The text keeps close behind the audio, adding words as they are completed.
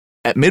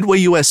At Midway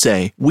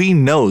USA, we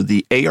know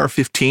the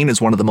AR-15 is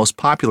one of the most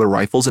popular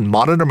rifles in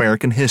modern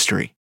American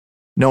history.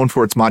 Known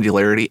for its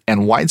modularity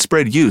and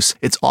widespread use,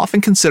 it's often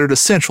considered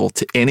essential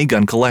to any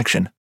gun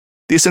collection.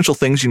 The essential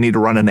things you need to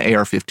run an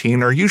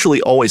AR-15 are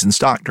usually always in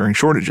stock during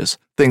shortages,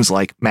 things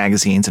like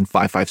magazines and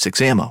 5.56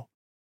 ammo.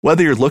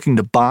 Whether you're looking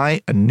to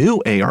buy a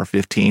new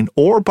AR-15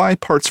 or buy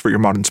parts for your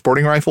modern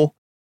sporting rifle,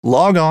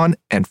 log on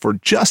and for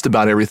just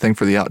about everything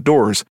for the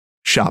outdoors,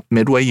 shop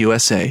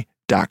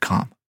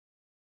MidwayUSA.com.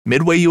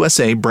 Midway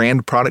USA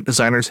brand product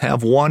designers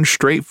have one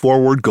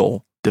straightforward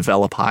goal: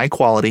 develop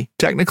high-quality,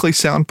 technically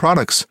sound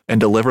products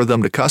and deliver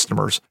them to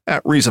customers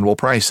at reasonable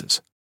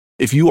prices.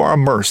 If you are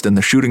immersed in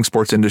the shooting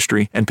sports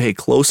industry and pay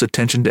close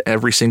attention to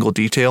every single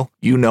detail,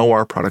 you know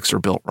our products are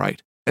built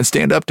right and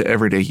stand up to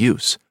everyday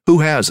use. Who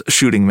has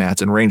shooting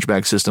mats and range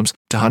bag systems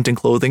to hunting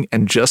clothing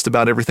and just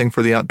about everything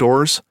for the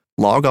outdoors?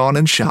 Log on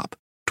and shop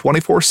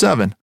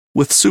 24/7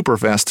 with super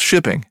fast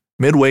shipping.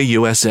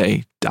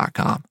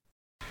 MidwayUSA.com.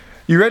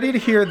 You ready to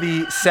hear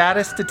the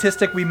saddest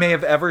statistic we may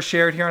have ever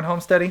shared here on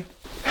Homesteady?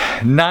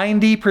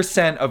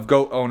 90% of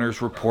goat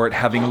owners report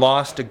having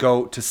lost a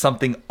goat to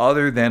something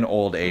other than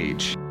old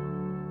age.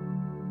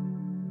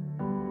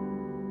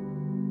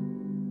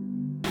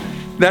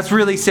 That's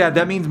really sad.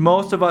 That means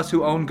most of us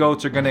who own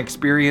goats are going to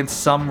experience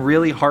some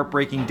really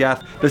heartbreaking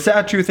death. The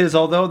sad truth is,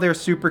 although they're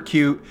super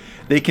cute,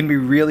 they can be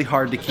really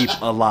hard to keep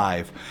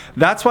alive.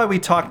 That's why we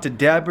talked to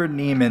Deborah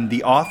Neiman,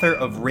 the author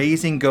of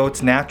Raising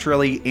Goats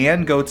Naturally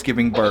and Goats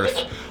Giving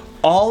Birth,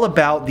 all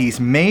about these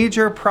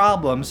major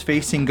problems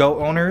facing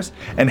goat owners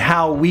and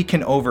how we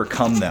can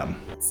overcome them.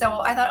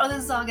 So I thought, oh,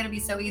 this is all going to be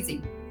so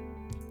easy.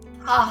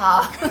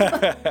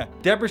 Haha.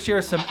 Deborah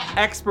shares some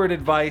expert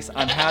advice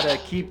on how to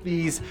keep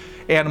these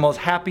animals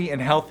happy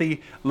and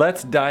healthy.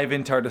 Let's dive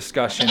into our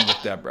discussion with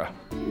Deborah.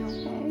 You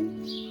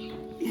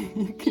okay?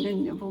 You're gonna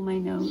nibble my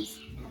nose.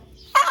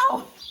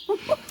 Ow!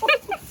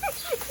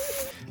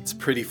 It's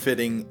pretty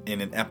fitting in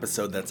an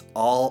episode that's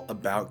all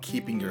about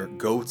keeping your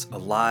goats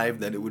alive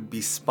that it would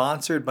be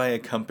sponsored by a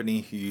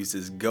company who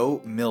uses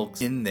goat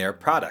milk in their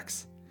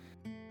products.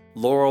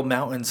 Laurel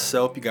Mountain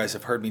Soap, you guys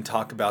have heard me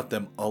talk about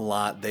them a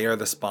lot. They are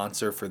the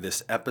sponsor for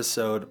this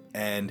episode,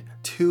 and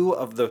two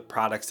of the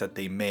products that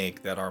they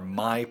make that are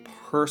my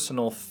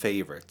personal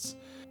favorites.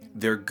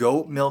 They're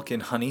goat milk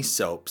and honey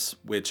soaps,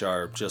 which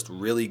are just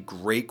really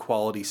great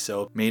quality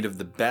soap made of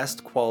the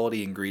best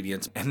quality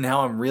ingredients. And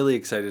now I'm really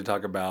excited to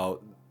talk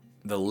about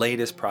the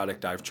latest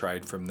product I've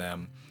tried from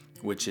them,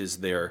 which is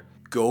their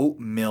goat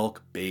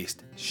milk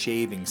based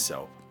shaving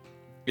soap.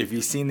 If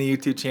you've seen the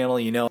YouTube channel,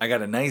 you know I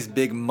got a nice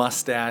big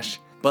mustache,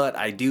 but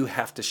I do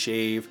have to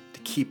shave to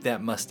keep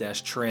that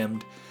mustache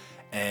trimmed,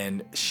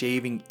 and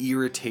shaving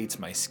irritates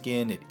my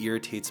skin, it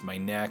irritates my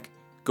neck.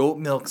 Goat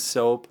milk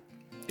soap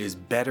is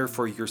better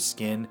for your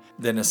skin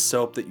than a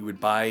soap that you would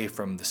buy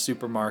from the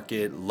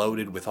supermarket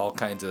loaded with all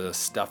kinds of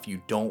stuff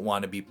you don't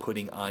want to be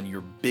putting on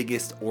your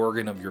biggest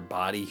organ of your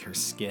body, your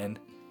skin.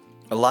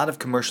 A lot of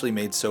commercially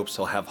made soaps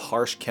will have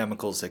harsh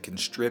chemicals that can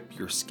strip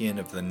your skin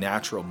of the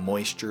natural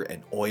moisture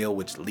and oil,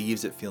 which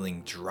leaves it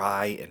feeling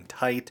dry and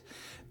tight.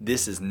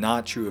 This is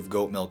not true of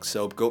goat milk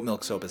soap. Goat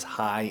milk soap is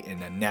high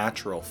in a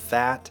natural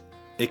fat.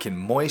 It can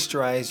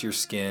moisturize your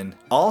skin.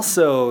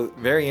 Also,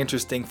 very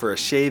interesting for a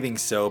shaving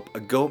soap, a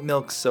goat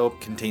milk soap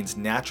contains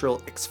natural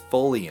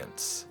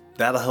exfoliants.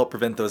 That'll help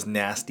prevent those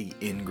nasty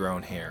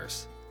ingrown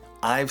hairs.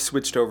 I've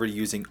switched over to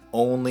using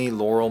only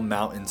Laurel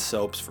Mountain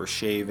soaps for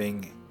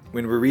shaving.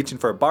 When we're reaching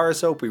for a bar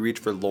soap, we reach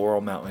for Laurel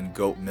Mountain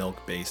goat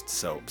milk based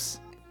soaps.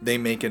 They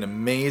make an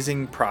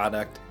amazing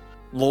product.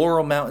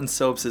 Laurel Mountain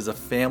Soaps is a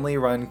family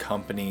run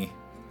company.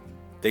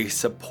 They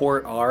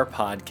support our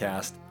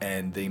podcast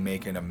and they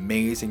make an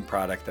amazing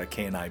product that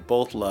Kay and I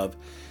both love.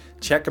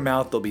 Check them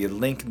out. There'll be a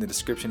link in the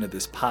description of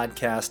this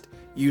podcast.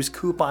 Use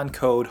coupon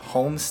code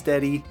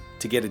HOMESTEADY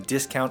to get a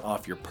discount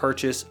off your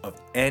purchase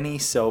of any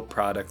soap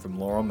product from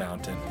Laurel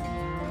Mountain.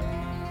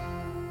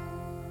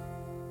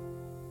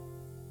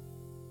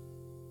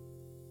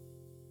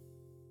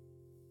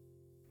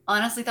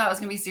 Honestly thought it was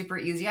going to be super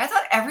easy. I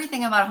thought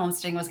everything about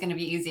homesteading was going to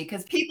be easy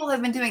because people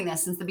have been doing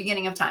this since the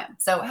beginning of time.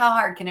 So how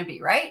hard can it be,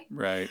 right?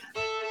 Right.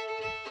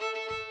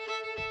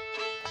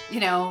 You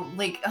know,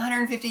 like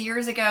 150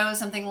 years ago,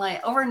 something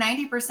like over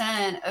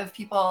 90% of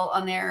people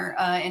on their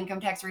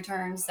income tax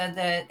returns said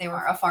that they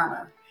were a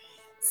farmer.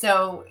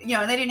 So, you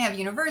know, they didn't have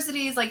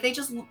universities, like they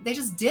just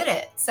did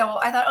it. So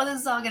I thought, oh, this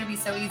is all going to be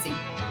so easy.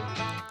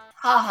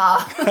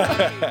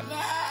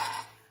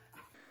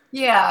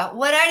 Yeah,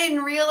 what I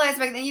didn't realize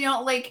back then, you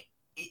know, like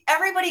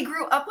everybody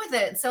grew up with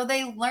it. So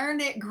they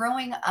learned it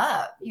growing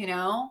up, you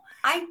know.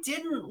 I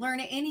didn't learn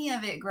any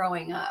of it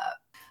growing up.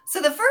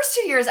 So the first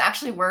 2 years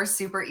actually were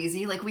super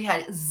easy. Like we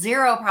had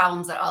zero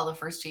problems at all the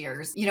first 2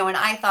 years, you know, and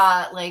I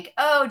thought like,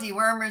 oh,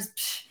 dewormers,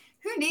 psh,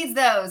 who needs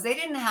those? They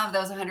didn't have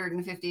those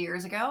 150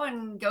 years ago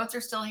and goats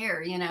are still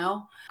here, you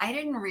know? I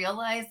didn't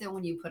realize that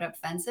when you put up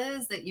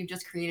fences that you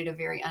just created a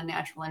very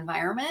unnatural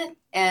environment.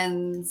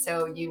 And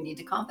so you need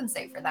to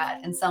compensate for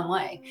that in some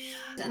way.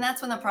 And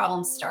that's when the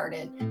problem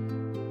started.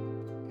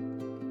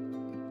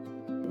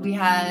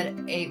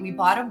 We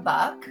bought a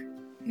buck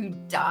who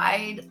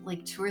died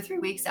like 2 or 3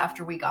 weeks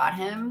after we got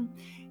him.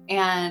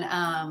 And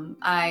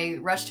I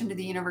rushed him to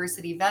the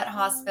university vet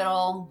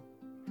hospital,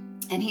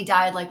 and he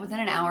died like within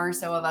an hour or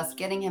so of us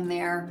getting him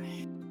there.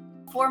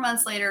 4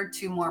 months later,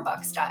 2 more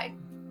bucks died.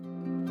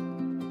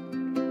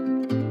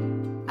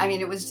 I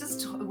mean, it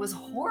was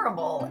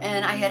horrible.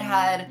 And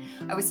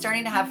I was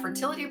starting to have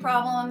fertility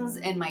problems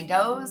in my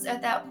does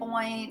at that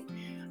point.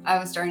 I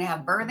was starting to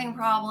have birthing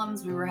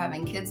problems. We were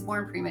having kids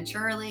born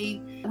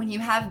prematurely. When you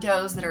have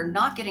does that are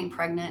not getting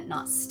pregnant,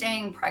 not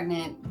staying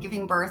pregnant,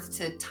 giving birth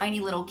to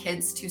tiny little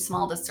kids too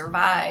small to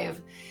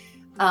survive,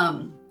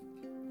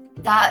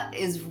 that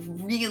is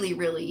really,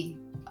 really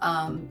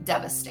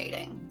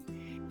devastating.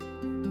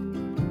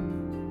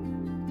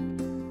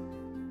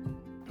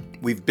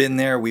 We've been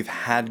there. We've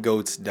had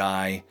goats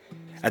die.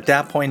 At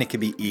that point, it can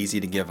be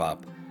easy to give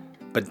up.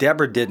 But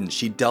Deborah didn't.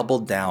 She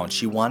doubled down.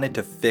 She wanted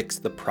to fix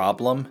the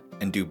problem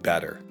and do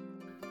better.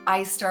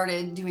 I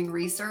started doing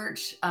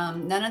research.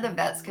 None of the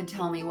vets could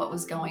tell me what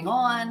was going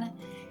on.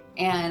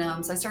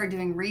 And so I started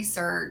doing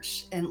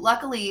research. And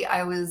luckily,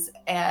 I was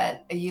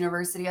at a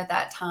university at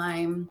that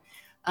time,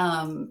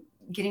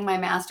 getting my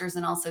master's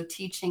and also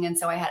teaching. And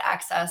so I had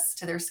access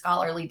to their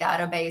scholarly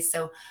database.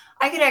 So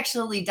I could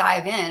actually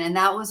dive in. And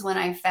that was when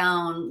I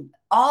found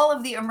all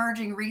of the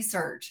emerging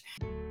research.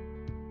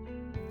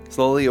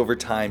 Slowly over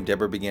time,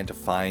 Deborah began to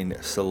find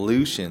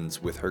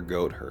solutions with her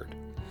goat herd,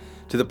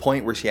 to the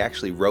point where she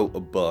actually wrote a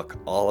book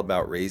all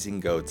about raising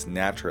goats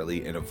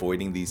naturally and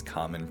avoiding these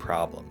common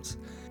problems.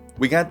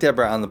 We got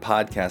Deborah on the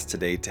podcast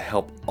today to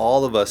help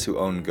all of us who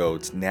own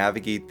goats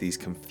navigate these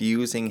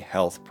confusing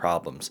health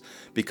problems,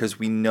 because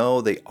we know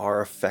they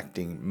are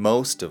affecting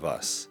most of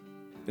us.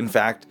 In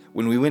fact,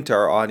 when we went to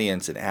our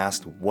audience and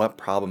asked what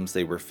problems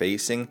they were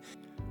facing,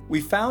 we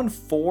found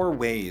 4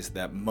 ways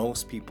that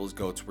most people's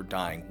goats were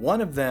dying.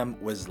 One of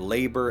them was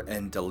labor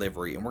and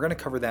delivery, and we're going to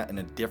cover that in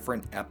a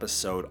different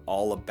episode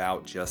all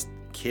about just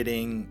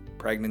kidding,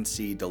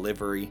 pregnancy,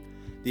 delivery.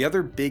 The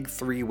other big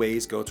 3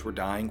 ways goats were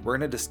dying, we're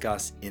going to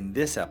discuss in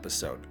this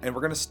episode. And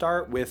we're going to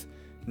start with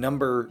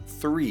number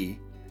 3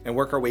 and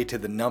work our way to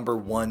the number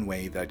 1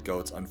 way that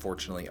goats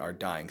unfortunately are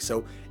dying.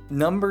 So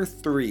number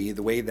 3,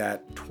 the way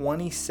that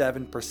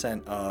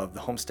 27% of the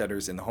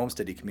homesteaders in the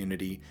homesteading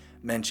community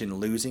mentioned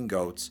losing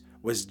goats,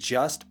 was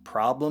just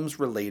problems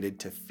related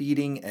to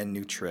feeding and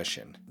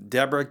nutrition.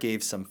 Deborah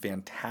gave some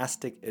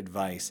fantastic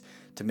advice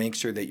to make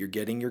sure that you're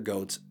getting your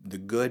goats the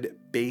good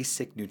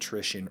basic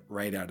nutrition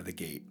right out of the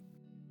gate.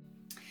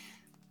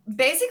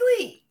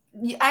 Basically,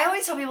 I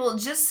always tell people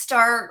just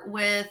start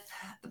with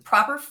the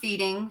proper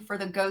feeding for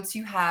the goats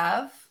you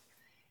have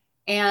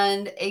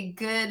and a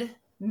good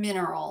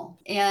mineral.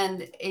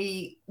 And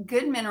a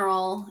good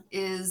mineral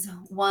is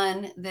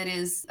one that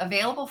is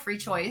available free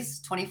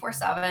choice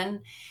 24/7.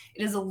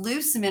 It is a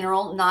loose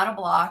mineral, not a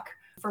block.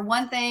 For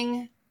one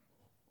thing,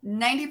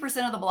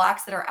 90% of the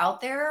blocks that are out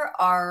there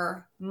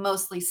are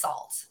mostly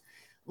salt.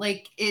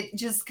 Like, it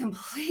just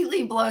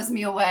completely blows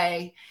me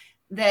away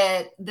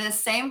that the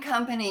same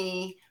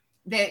company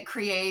that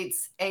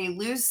creates a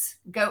loose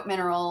goat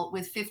mineral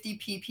with 50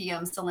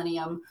 ppm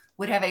selenium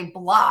would have a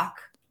block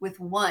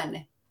with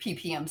 1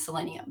 ppm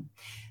selenium.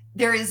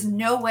 There is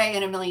no way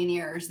in a million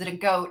years that a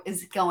goat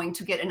is going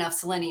to get enough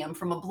selenium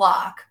from a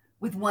block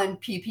with 1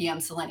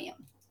 ppm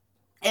selenium.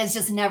 It's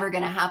just never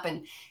going to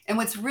happen. And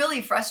what's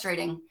really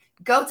frustrating,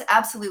 goats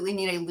absolutely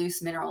need a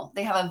loose mineral.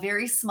 They have a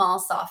very small,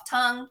 soft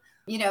tongue.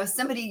 You know,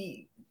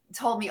 somebody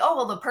told me, oh,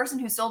 well, the person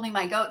who sold me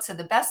my goat said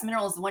the best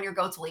mineral is the one your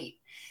goats will eat.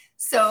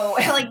 So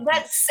like,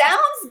 that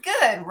sounds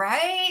good,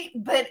 right?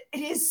 But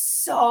it is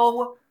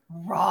so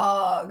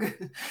wrong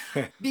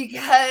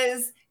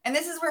because, and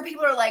this is where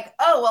people are like,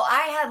 oh, well,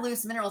 I had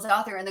loose minerals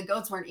out there and the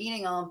goats weren't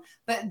eating them,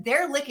 but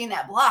they're licking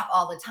that block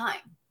all the time.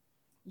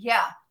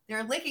 Yeah,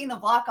 they're licking the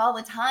block all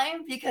the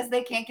time because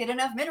they can't get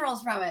enough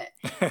minerals from it.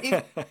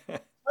 If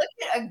look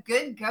at a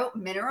good goat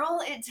mineral,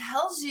 it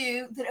tells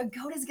you that a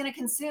goat is going to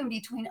consume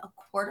between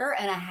 1/4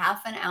 and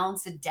 1/2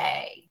 ounce a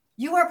day.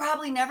 You are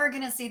probably never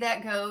going to see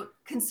that goat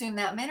consume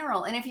that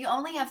mineral. And if you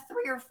only have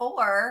 3 or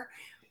 4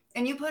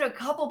 and you put a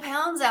couple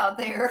pounds out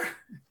there,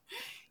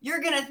 you're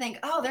going to think,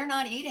 oh, they're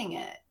not eating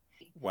it.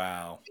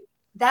 Wow.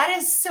 That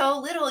is so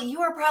little.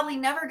 You are probably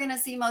never going to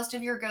see most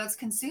of your goats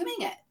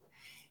consuming it,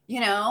 you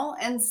know?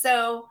 And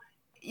so,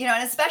 you know,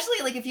 and especially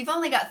like if you've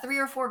only got 3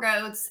 or 4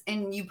 goats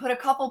and you put a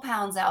couple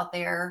pounds out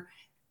there,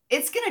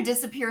 it's going to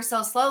disappear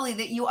so slowly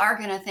that you are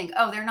going to think,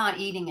 oh, they're not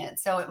eating it,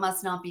 so it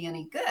must not be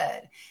any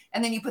good.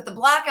 And then you put the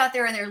block out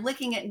there and they're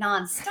licking it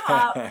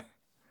nonstop.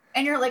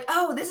 And you're like,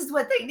 oh, this is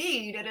what they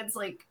need. And it's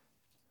like,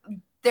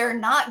 they're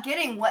not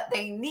getting what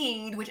they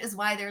need, which is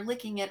why they're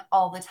licking it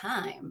all the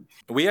time.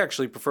 We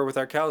actually prefer with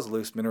our cows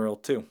loose mineral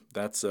too.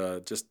 That's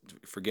just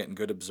for getting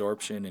good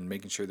absorption and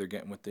making sure they're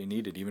getting what they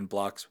needed. Even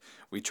blocks,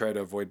 we try to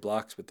avoid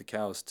blocks with the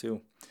cows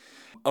too.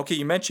 Okay,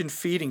 you mentioned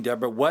feeding,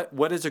 Deborah.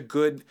 What is a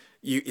good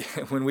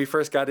When we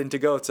first got into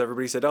goats,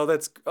 everybody said,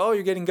 "Oh,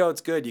 you're getting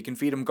goats, good. You can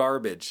feed them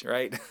garbage,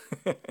 right?"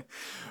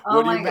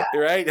 Oh my God.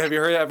 Right? Have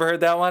you ever heard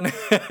that one?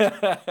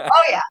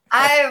 Oh yeah,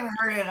 I've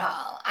heard it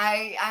all.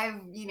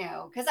 I've,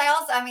 because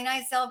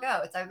I sell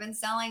goats. I've been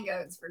selling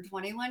goats for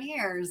 21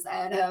 years,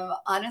 and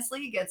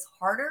honestly, it gets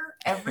harder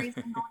every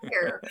single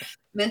year,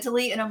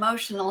 mentally and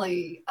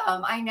emotionally.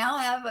 I now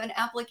have an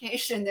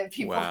application that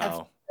people have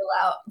to fill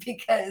out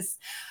because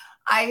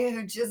I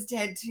have just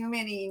had too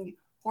many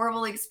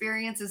horrible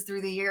experiences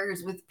through the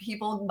years with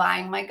people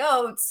buying my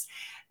goats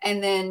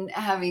and then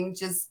having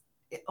just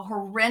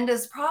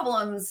horrendous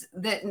problems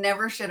that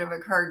never should have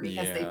occurred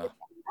because they did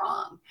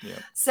wrong. Yeah.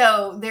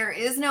 So there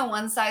is no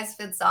one size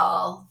fits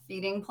all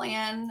feeding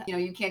plan.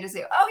 You can't just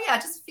say, "Oh yeah,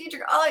 just feed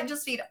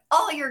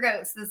all your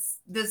goats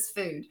this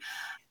food."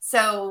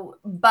 So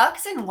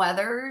bucks and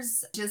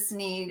wethers just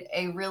need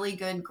a really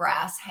good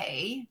grass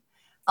hay.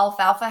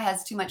 Alfalfa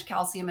has too much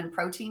calcium and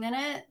protein in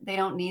it. They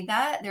don't need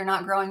that. They're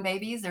not growing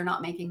babies. They're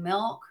not making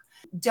milk.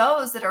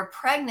 Does that are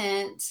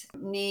pregnant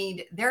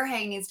their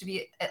hay needs to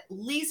be at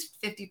least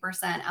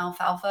 50%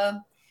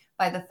 alfalfa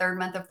by the 3rd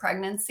month of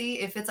pregnancy.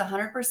 If it's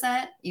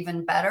 100%,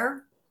 even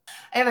better.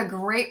 I have a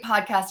great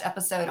podcast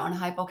episode on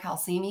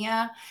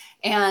hypocalcemia,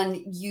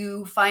 and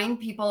you find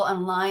people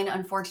online,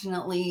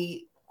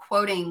 unfortunately,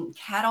 quoting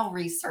cattle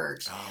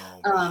research.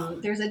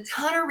 There's a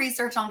ton of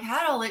research on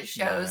cattle that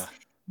shows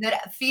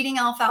that feeding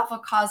alfalfa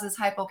causes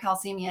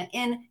hypocalcemia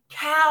in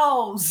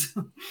cows.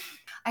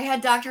 I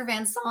had Dr.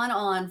 Van Son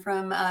on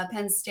from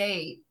Penn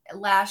State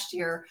last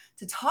year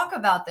to talk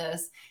about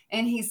this.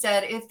 And he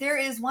said, if there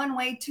is one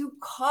way to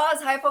cause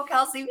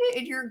hypocalcemia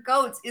in your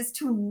goats is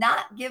to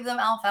not give them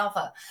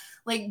alfalfa.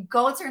 Like,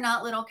 goats are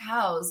not little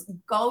cows.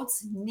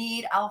 Goats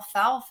need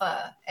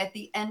alfalfa at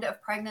the end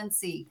of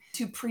pregnancy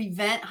to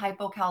prevent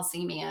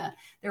hypocalcemia.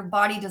 Their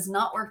body does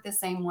not work the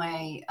same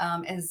way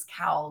as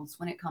cows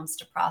when it comes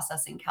to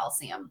processing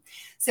calcium.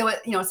 So,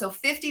 so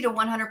 50 to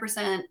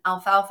 100%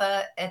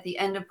 alfalfa at the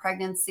end of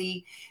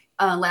pregnancy.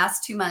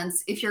 Last 2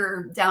 months. If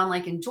you're down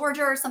like in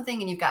Georgia or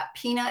something and you've got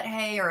peanut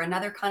hay or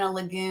another kind of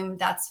legume,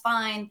 that's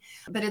fine.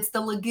 But it's the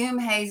legume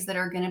hays that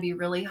are going to be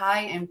really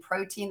high in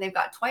protein. They've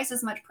got twice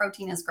as much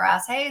protein as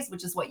grass hays,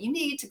 which is what you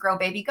need to grow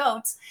baby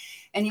goats.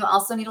 And you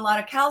also need a lot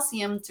of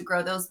calcium to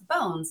grow those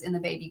bones in the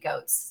baby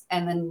goats.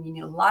 And then you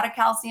need a lot of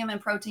calcium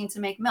and protein to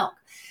make milk.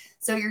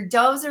 So your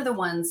does are the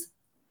ones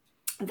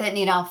that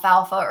need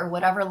alfalfa or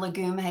whatever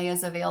legume hay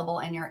is available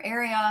in your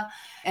area.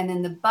 And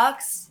then the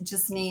bucks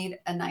just need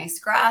a nice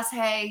grass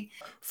hay.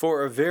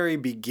 For a very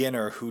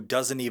beginner who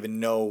doesn't even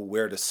know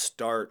where to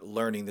start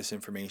learning this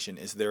information,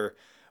 is there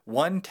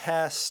one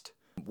test,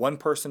 one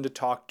person to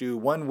talk to,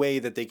 one way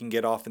that they can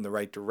get off in the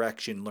right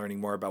direction,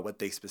 learning more about what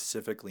they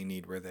specifically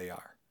need where they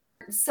are?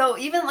 So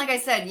even like I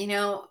said,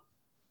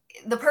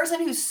 the person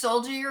who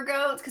sold you your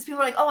goats, because people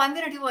are like, "Oh, I'm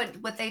going to do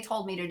what they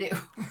told me to do."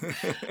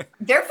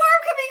 Their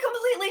farm could be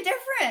completely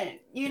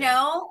different,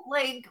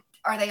 like,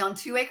 are they on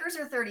 2 acres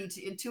or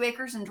 32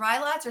 acres in dry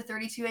lots or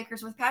 32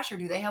 acres with pasture?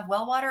 Do they have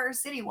well water or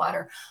city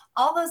water?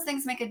 All those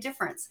things make a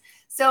difference.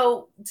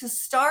 So to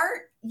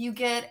start, you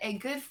get a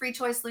good free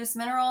choice loose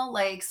mineral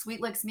like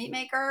Sweet Licks Meat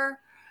Maker,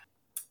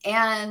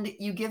 and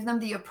you give them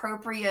the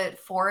appropriate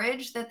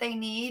forage that they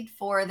need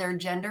for their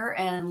gender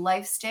and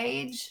life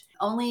stage.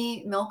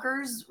 Only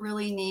milkers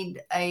really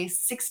need a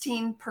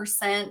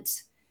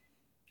 16%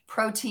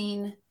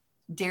 protein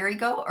dairy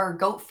goat or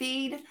goat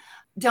feed.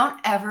 Don't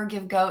ever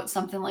give goats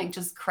something like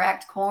just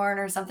cracked corn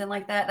or something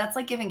like that. That's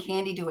like giving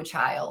candy to a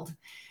child.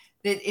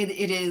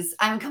 It is,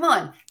 come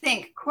on,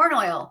 think corn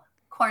oil,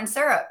 corn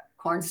syrup,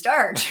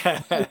 cornstarch.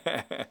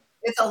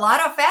 It's a lot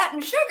of fat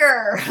and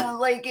sugar.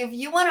 Like, if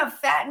you want to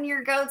fatten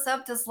your goats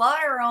up to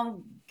slaughter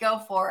them, go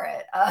for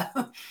it.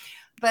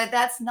 But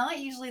that's not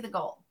usually the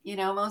goal.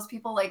 Most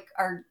people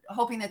are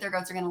hoping that their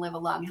goats are going to live a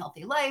long,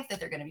 healthy life, that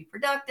they're going to be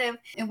productive,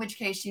 in which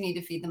case you need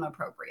to feed them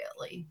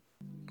appropriately.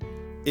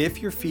 If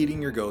you're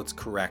feeding your goats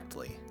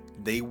correctly,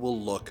 they will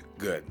look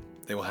good.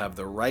 They will have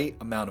the right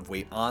amount of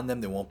weight on them.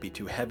 They won't be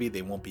too heavy.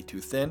 They won't be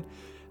too thin.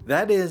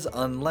 That is,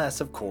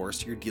 unless, of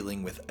course, you're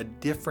dealing with a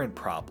different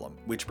problem,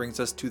 which brings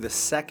us to the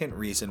second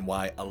reason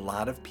why a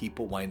lot of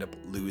people wind up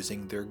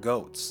losing their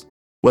goats.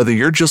 Whether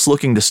you're just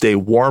looking to stay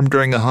warm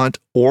during a hunt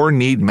or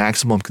need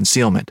maximum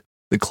concealment,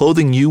 the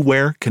clothing you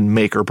wear can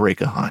make or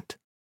break a hunt.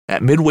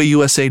 At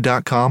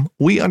MidwayUSA.com,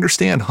 we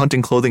understand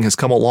hunting clothing has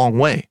come a long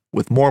way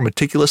with more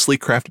meticulously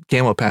crafted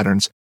camo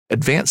patterns,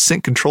 advanced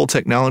scent control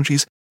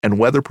technologies, and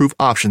weatherproof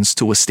options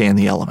to withstand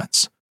the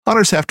elements.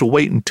 Hunters have to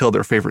wait until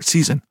their favorite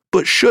season,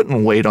 but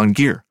shouldn't wait on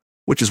gear,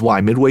 which is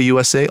why Midway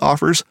USA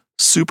offers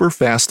super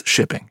fast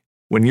shipping.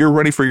 When you're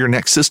ready for your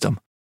next system,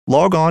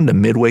 log on to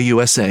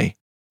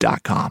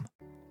MidwayUSA.com.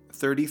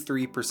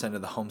 33%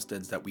 of the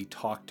homesteads that we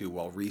talked to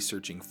while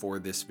researching for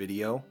this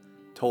video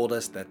told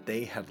us that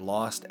they had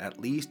lost at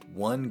least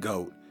one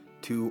goat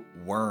to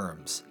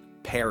worms,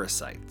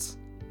 parasites.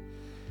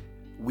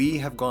 We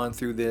have gone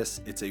through this.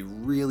 It's a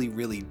really,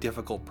 really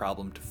difficult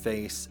problem to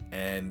face,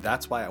 and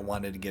that's why I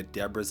wanted to get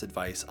Deborah's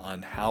advice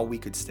on how we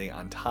could stay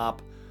on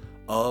top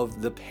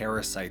of the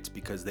parasites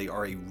because they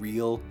are a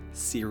real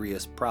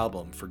serious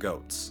problem for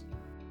goats.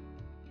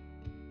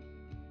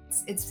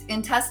 It's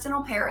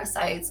intestinal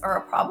parasites are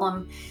a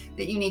problem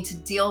that you need to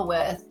deal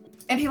with.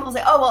 And people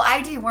say, oh, well,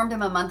 I dewormed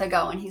him a month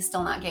ago and he's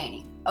still not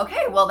gaining.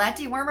 Okay, well, that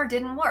dewormer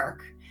didn't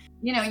work.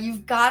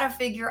 You've got to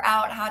figure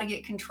out how to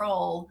get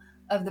control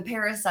of the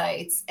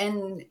parasites.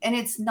 And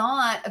it's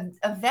not,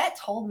 a vet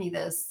told me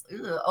this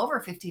over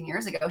 15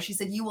 years ago. She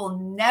said, you will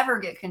never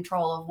get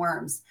control of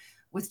worms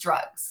with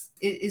drugs.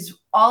 It is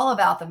all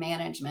about the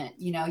management.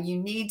 You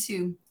need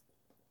to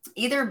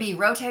either be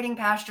rotating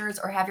pastures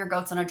or have your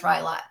goats on a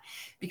dry lot,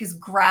 because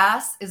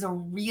grass is a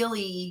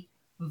really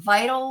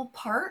vital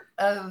part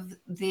of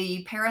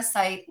the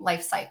parasite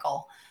life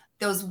cycle.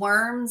 Those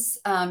worms,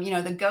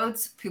 the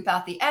goats poop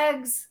out the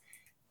eggs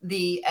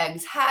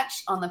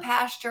hatch on the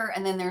pasture,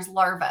 and then there's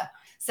larvae.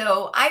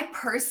 So I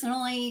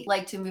personally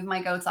like to move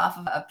my goats off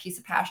of a piece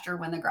of pasture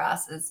when the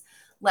grass is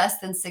less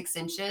than 6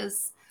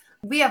 inches.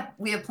 We have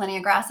plenty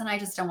of grass, and I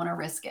just don't want to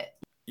risk it.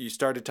 You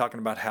started talking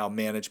about how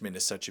management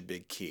is such a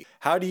big key.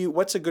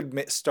 What's a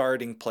good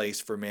starting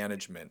place for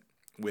management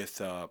with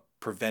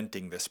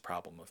preventing this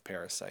problem of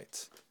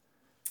parasites?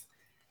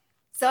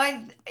 So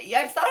I've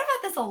thought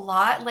about this a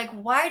lot. Like,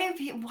 why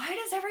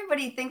does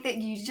everybody think that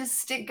you just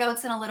stick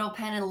goats in a little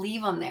pen and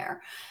leave them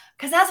there?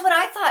 Because that's what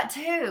I thought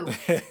too.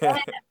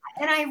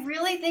 And I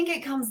really think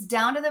it comes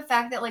down to the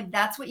fact that, like,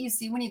 that's what you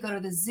see when you go to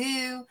the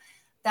zoo.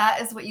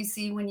 That is what you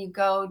see when you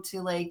go to,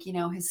 like,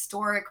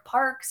 historic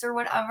parks or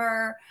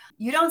whatever.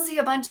 You don't see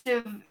a bunch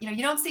of, you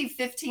don't see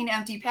 15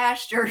 empty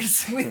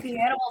pastures with the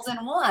animals in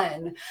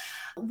one.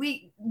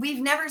 We've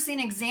never seen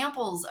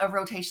examples of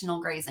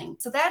rotational grazing.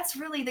 So that's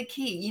really the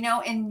key.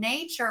 In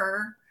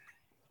nature,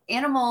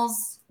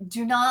 animals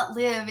do not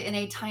live in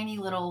a tiny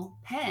little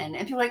pen.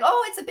 And people are like,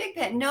 oh, it's a big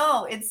pen.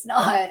 No, it's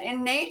not.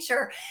 In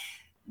nature,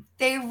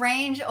 they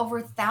range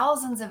over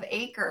thousands of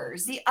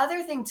acres. The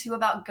other thing too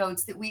about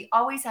goats that we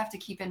always have to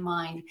keep in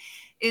mind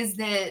is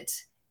that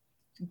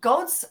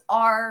goats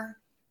are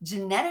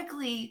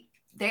genetically,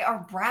 they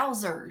are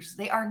browsers.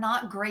 They are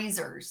not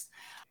grazers.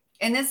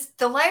 And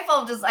the light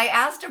bulb I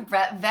asked a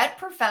vet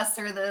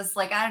professor this,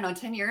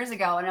 10 years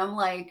ago. And I'm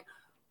like,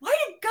 why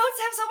do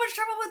goats have so much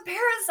trouble with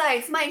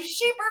parasites? My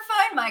sheep are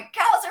fine. My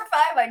cows are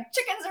fine. My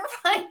chickens are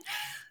fine.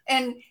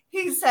 And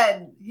he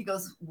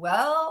goes,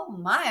 well,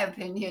 my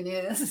opinion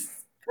is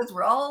because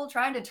we're all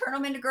trying to turn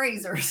them into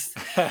grazers.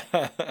 And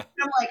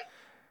I'm like,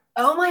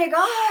 oh my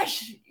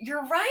gosh,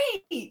 you're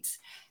right.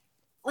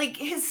 Like,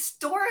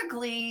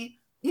 historically,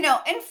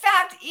 in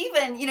fact,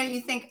 even,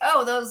 you think,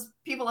 oh, those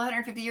people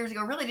 150 years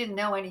ago really didn't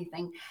know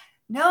anything.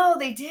 No,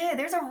 they did.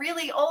 There's a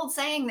really old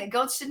saying that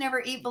goats should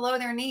never eat below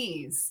their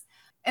knees.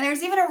 And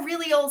there's even a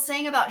really old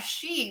saying about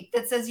sheep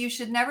that says you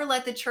should never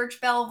let the church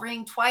bell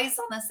ring twice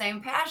on the same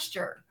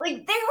pasture. Like,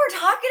 they were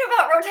talking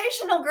about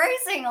rotational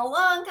grazing a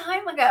long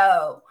time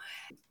ago.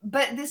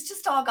 But this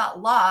just all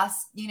got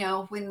lost,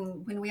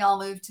 when we all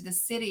moved to the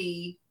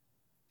city.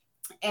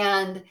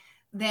 And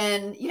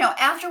then,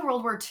 after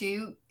World War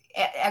II,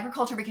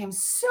 agriculture became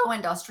so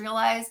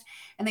industrialized,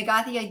 and they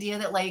got the idea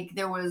that, like,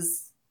 there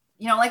was,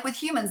 like with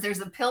humans, there's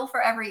a pill for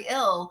every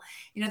ill.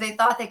 They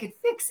thought they could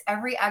fix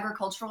every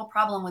agricultural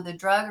problem with a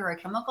drug or a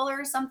chemical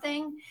or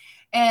something.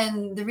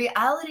 And the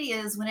reality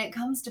is, when it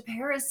comes to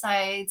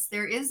parasites,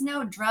 there is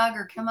no drug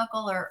or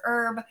chemical or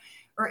herb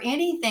or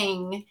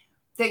anything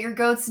that your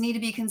goats need to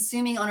be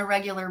consuming on a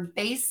regular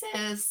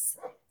basis.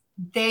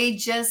 They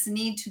just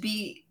need to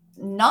be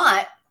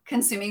not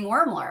consuming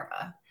worm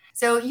larvae.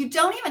 So you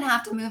don't even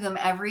have to move them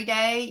every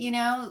day,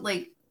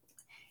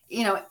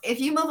 if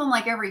you move them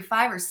like every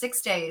 5 or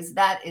 6 days,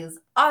 that is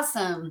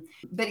awesome.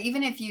 But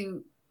even if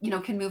you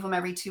can move them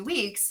every 2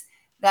 weeks,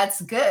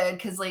 that's good.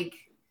 Cause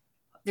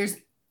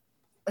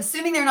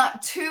assuming they're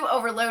not too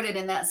overloaded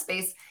in that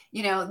space,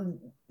 those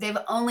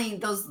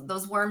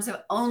worms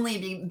have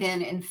only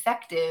been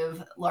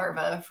infective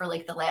larvae for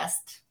like the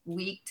last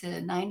week to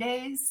 9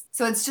 days.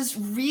 So it's just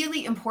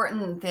really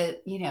important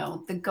that,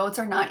 the goats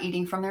are not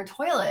eating from their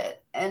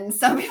toilet. And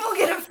some people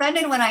get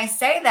offended when I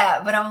say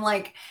that, but I'm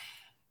like,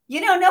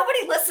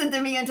 nobody listened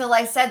to me until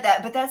I said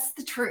that, but that's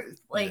the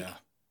truth.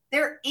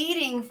 They're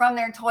eating from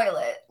their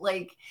toilet.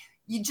 Like,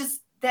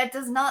 that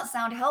does not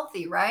sound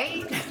healthy,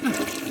 right?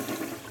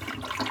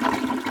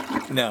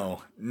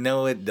 No,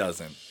 it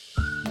doesn't.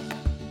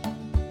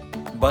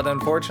 But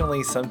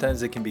unfortunately,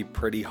 sometimes it can be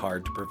pretty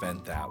hard to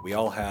prevent that. We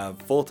all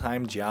have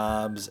full-time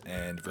jobs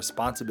and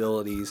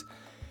responsibilities.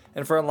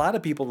 And for a lot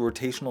of people,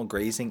 rotational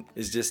grazing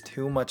is just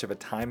too much of a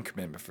time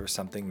commitment for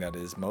something that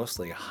is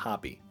mostly a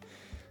hobby.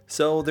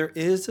 So there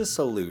is a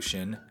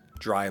solution,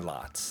 dry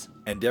lots,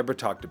 and Deborah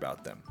talked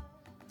about them.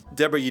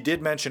 Deborah, you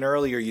did mention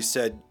earlier, you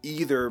said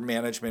either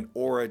management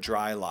or a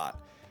dry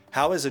lot.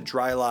 How is a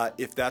dry lot,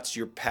 if that's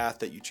your path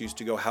that you choose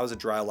to go, how is a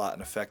dry lot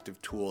an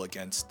effective tool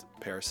against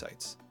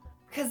parasites?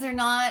 Because they're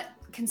not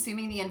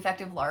consuming the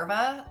infective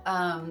larva.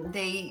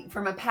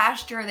 From a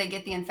pasture, they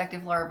get the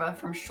infective larva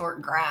from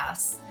short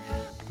grass. Mm-hmm. So if you move them like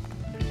every 5 or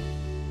 6 days, that is awesome. But even if you, can move them every 2 weeks, that's good. Cause like, there's assuming they're not too overloaded in that space, they have only those worms have only been infective larvae for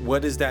like the last week to 9 days. So it's just really important that, the goats are not eating from their toilet.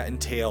 What does that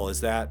entail?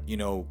 Is that,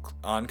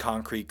 on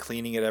concrete,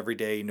 cleaning it every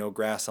day, no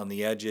grass on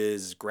the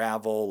edges,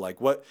 gravel? Like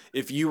what,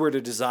 if you were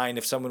to design,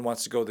 if someone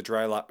wants to go the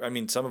dry lot, I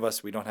mean, some of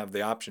us, we don't have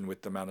the option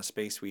with the amount of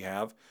space we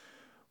have.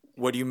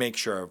 What do you make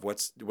sure of?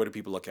 What do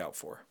people look out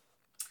for?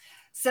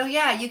 So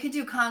yeah, you could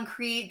do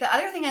concrete. The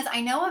other thing is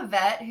I know a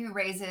vet who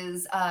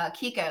raises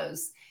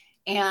Kikos,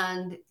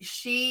 and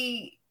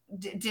she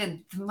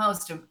did the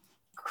most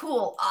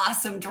cool,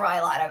 awesome dry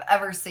lot I've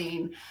ever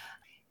seen.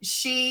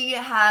 She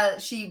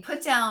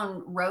put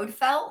down road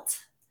felt,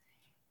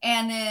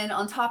 and then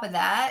on top of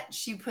that,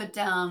 she put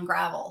down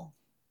gravel.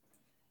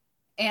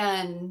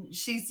 And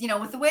she's,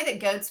 with the way that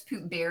goats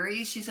poop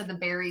berries, she said the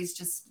berries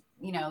just,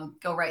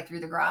 go right through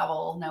the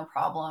gravel, no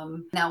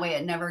problem. That way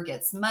it never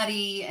gets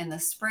muddy in the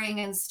spring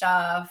and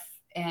stuff.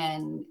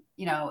 And,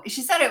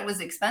 she said it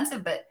was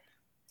expensive, but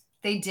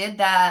they did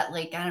that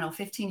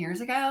 15 years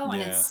ago,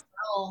 and it's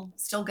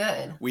still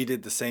good. We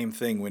did the same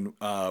thing when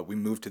we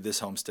moved to this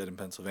homestead in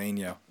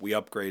Pennsylvania. We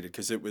upgraded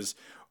because it was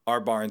our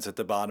barn's at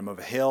the bottom of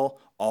a hill.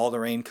 All the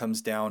rain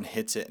comes down,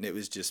 hits it, and it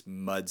was just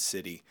mud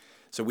city.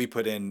 So we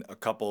put in a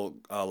couple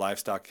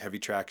livestock heavy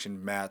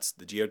traction mats,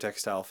 the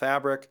geotextile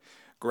fabric,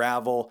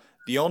 gravel.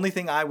 The only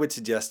thing I would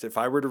suggest if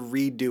I were to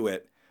redo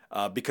it,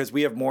 because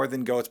we have more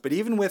than goats, but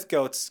even with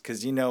goats,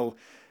 because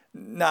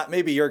not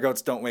maybe your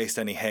goats don't waste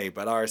any hay,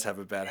 but ours have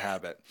a bad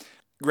habit.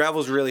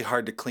 Gravel's really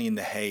hard to clean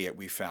the hay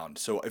we found.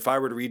 So if I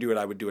were to redo it,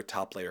 I would do a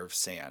top layer of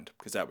sand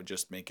because that would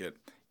just make it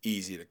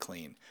easy to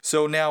clean.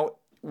 So now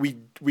we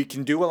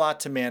can do a lot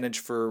to manage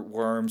for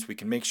worms. We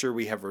can make sure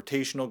we have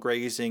rotational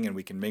grazing, and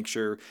we can make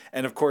sure,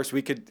 and of course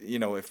we could,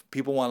 if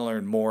people want to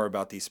learn more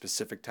about these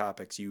specific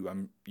topics, you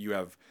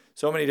have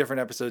so many different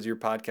episodes of your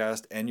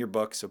podcast and your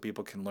book, so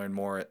people can learn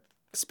more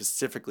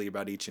specifically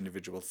about each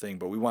individual thing,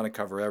 but we want to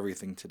cover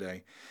everything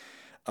today.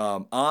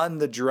 On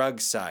the drug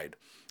side,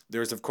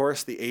 there's, of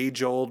course, the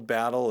age-old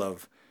battle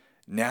of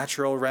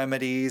natural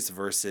remedies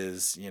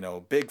versus,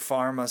 big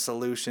pharma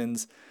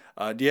solutions.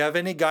 Do you have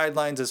any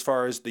guidelines as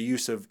far as the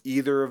use of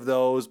either of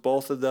those,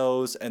 both of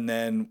those, and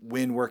then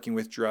when working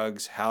with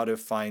drugs, how to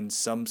find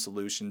some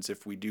solutions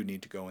if we do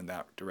need to go in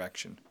that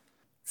direction?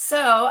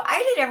 So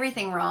I did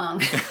everything wrong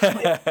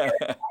because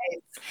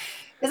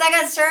I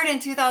got started in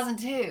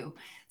 2002.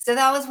 So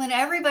that was when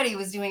everybody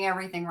was doing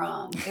everything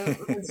wrong.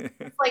 It was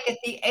like at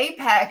the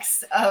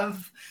apex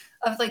of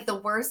the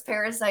worst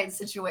parasite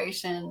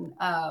situation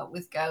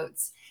with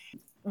goats.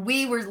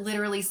 We were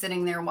literally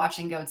sitting there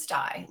watching goats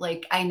die.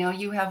 I know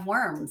you have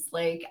worms.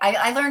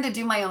 I learned to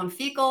do my own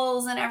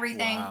fecals and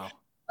everything. Wow.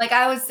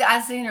 I was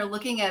sitting there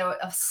looking at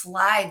a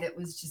slide that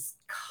was just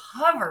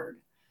covered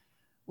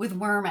with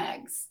worm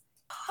eggs.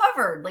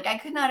 Covered. I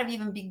could not have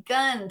even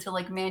begun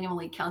to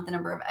manually count the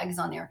number of eggs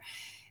on there.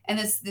 And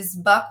this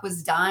buck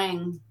was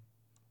dying.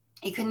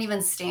 He couldn't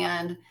even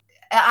stand.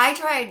 I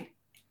tried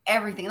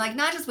everything,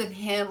 not just with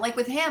him.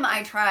 With him,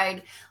 I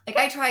tried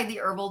the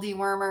herbal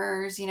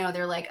dewormers.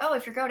 They're oh,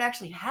 if your goat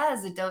actually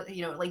has a dose,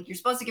 you're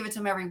supposed to give it to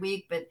him every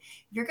week, but if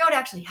your goat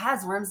actually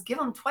has worms, give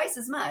him twice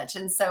as much.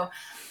 And so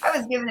I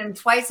was giving him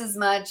twice as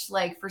much,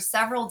 for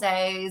several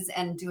days,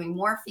 and doing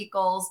more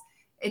fecals.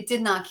 It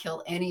did not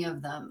kill any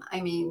of them. I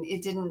mean,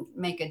 it didn't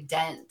make a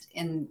dent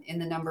in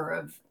the number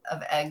of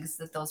eggs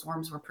that those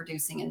worms were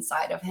producing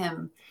inside of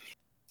him.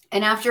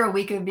 And after a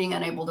week of being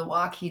unable to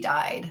walk, he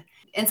died.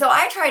 And so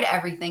I tried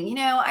everything.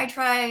 I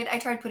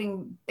tried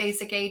putting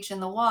Basic H in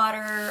the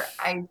water.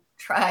 I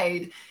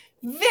tried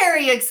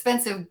very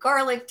expensive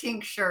garlic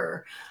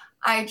tincture.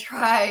 I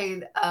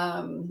tried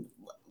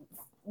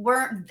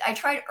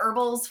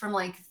herbals from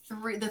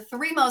the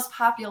three most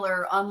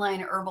popular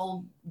online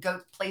herbal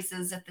goat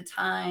places at the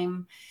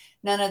time.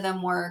 None of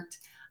them worked.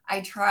 I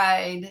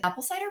tried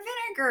apple cider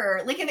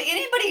vinegar. If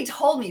anybody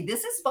told me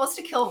this is supposed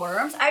to kill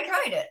worms, I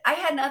tried it. I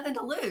had nothing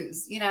to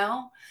lose,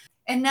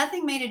 and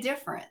nothing made a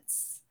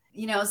difference.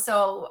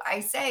 So I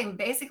say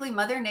basically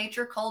Mother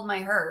Nature culled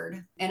my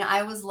herd, and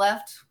I was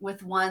left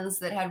with ones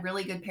that had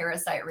really good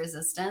parasite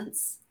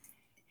resistance.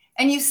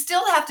 And you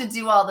still have to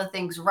do all the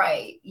things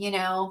right,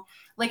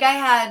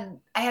 I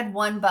had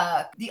one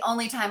buck. The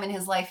only time in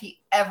his life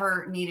he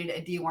ever needed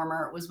a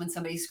dewormer was when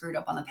somebody screwed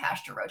up on the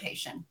pasture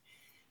rotation.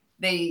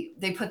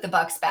 They put the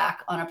bucks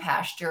back on a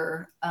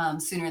pasture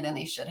sooner than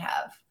they should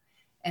have.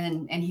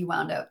 And he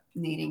wound up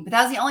needing, but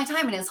that was the only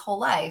time in his whole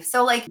life.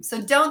 So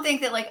don't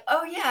think that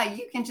oh yeah,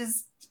 you can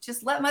just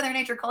let Mother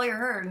Nature cull your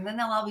herd and then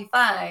they'll all be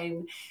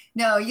fine.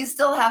 No, you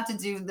still have to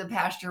do the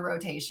pasture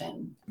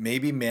rotation.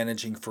 Maybe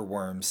managing for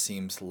worms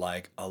seems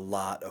like a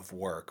lot of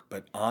work,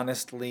 but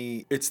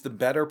honestly, it's the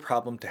better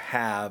problem to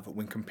have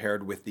when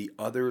compared with the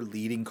other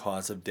leading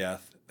cause of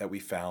death that we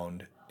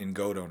found in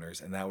goat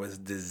owners, and that was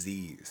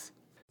disease.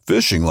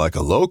 Fishing like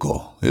a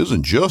local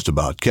isn't just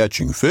about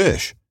catching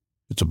fish.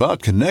 It's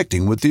about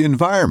connecting with the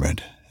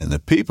environment and the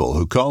people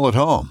who call it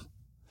home.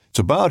 It's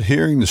about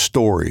hearing the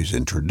stories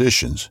and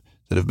traditions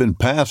that have been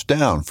passed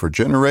down for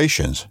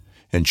generations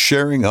and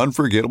sharing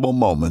unforgettable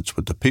moments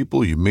with the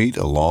people you meet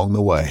along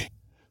the way.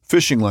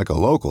 Fishing like a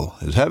local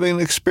is having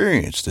an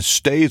experience that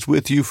stays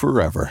with you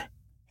forever.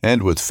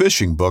 And with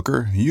Fishing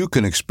Booker, you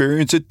can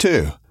experience it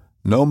too,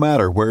 no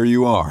matter where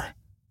you are.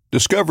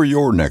 Discover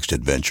your next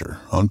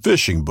adventure on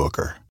Fishing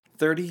Booker.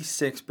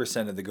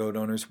 36% of the goat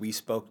owners we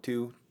spoke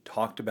to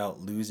talked about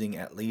losing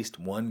at least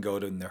one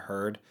goat in the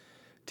herd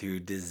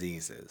to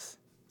diseases.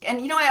 And,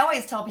 I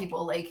always tell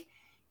people, like,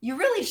 you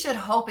really should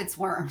hope it's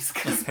worms,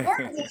 because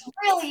worms is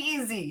really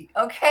easy,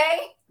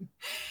 okay?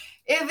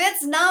 If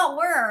it's not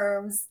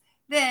worms,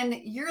 then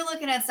you're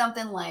looking at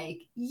something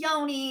like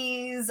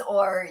Johne's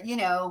or,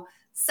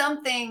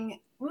 something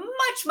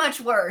much,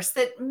 much worse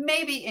that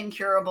may be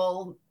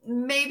incurable,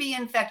 maybe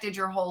infected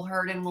your whole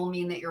herd and will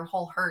mean that your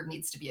whole herd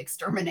needs to be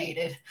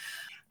exterminated.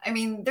 I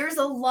mean, there's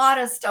a lot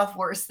of stuff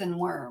worse than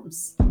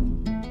worms.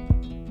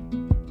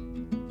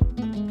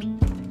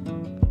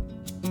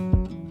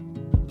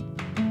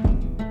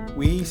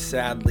 We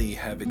sadly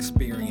have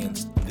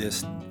experienced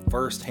this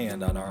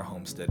firsthand on our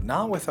homestead,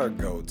 not with our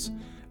goats,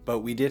 but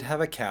we did have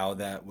a cow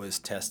that was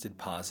tested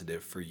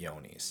positive for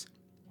Johne's.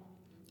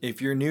 If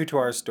you're new to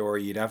our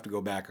story, you'd have to go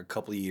back a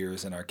couple of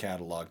years in our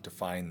catalog to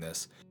find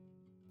this.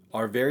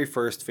 Our very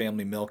first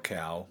family milk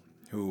cow,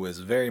 who was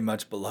very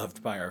much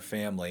beloved by our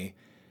family,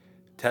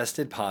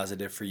 tested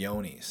positive for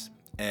Johne's.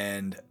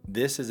 And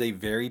this is a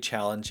very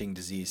challenging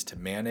disease to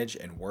manage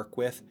and work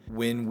with.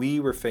 When we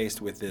were faced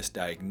with this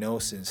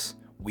diagnosis,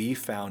 we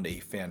found a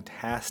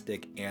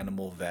fantastic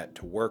animal vet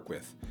to work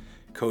with,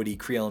 Cody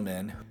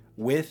Creelman.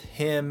 With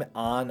him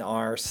on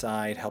our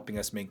side helping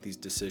us make these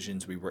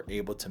decisions, we were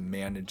able to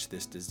manage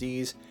this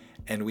disease,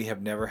 and we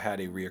have never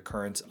had a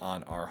reoccurrence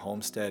on our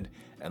homestead,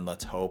 and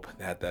let's hope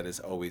that that is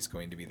always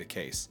going to be the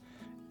case.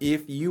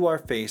 If you are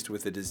faced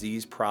with a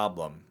disease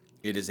problem,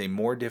 it is a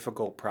more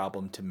difficult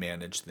problem to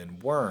manage than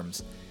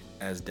worms,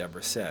 as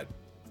Deborah said.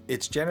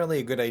 It's generally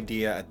a good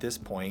idea at this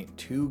point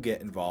to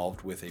get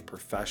involved with a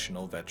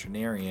professional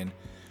veterinarian,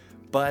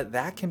 but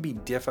that can be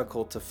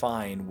difficult to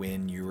find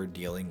when you are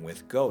dealing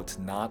with goats.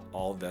 Not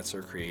all vets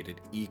are created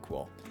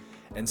equal.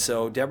 And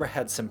so Deborah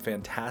had some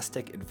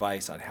fantastic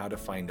advice on how to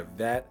find a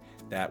vet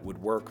that would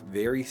work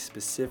very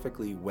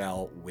specifically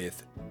well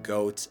with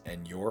goats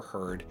and your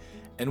herd,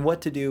 and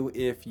what to do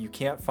if you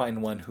can't find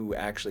one who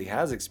actually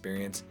has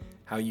experience,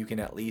 how you can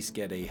at least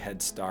get a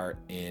head start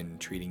in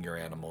treating your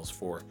animals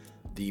for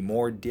the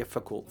more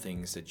difficult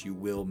things that you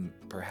will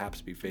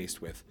perhaps be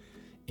faced with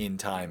in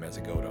time as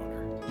a goat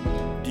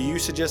owner. Do you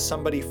suggest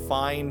somebody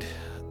find,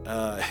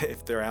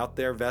 if they're out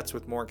there, vets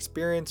with more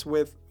experience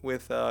with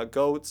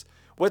goats?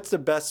 What's the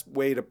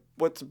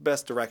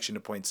best direction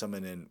to point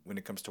someone in when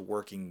it comes to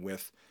working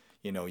with,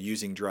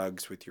 using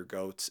drugs with your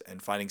goats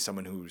and finding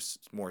someone who's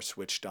more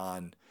switched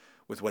on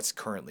with what's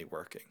currently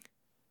working?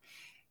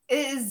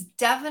 It is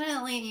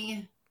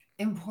definitely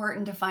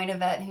important to find a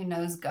vet who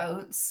knows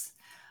goats.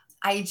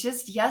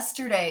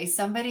 Yesterday,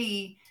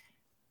 somebody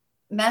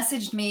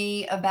messaged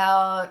me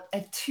about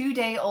a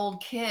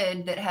 2-day-old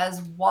kid that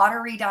has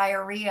watery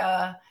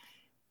diarrhea,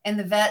 and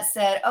the vet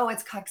said, "Oh,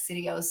 it's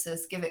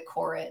coccidiosis, give it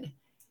Corid."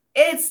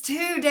 It's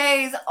 2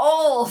 days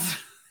old.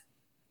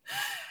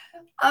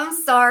 I'm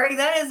sorry,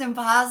 that is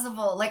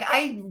impossible. Like,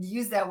 I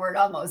use that word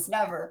almost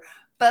never,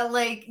 but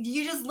like,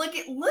 you just look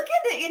at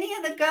any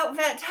of the goat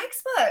vet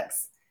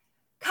textbooks.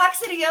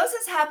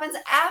 Coccidiosis happens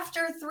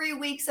after 3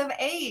 weeks of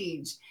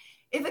age.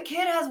 If a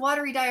kid has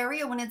watery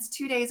diarrhea when it's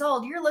 2 days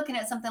old, you're looking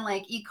at something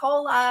like E.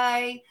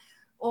 coli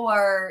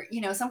or,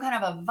 some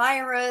kind of a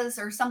virus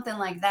or something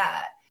like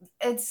that.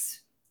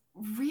 It's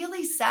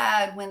really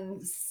sad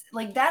when,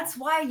 like, that's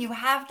why you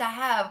have to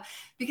have,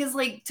 because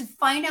like, to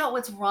find out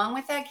what's wrong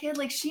with that kid,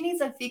 like, she needs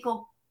a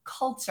fecal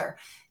culture,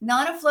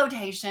 not a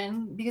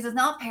flotation, because it's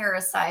not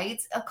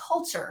parasites, a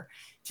culture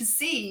to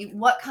see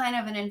what kind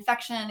of an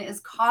infection is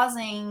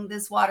causing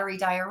this watery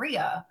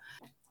diarrhea.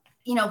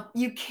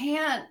 You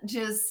can't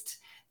just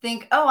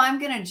think, "Oh, I'm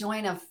going to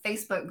join a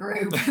Facebook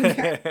group."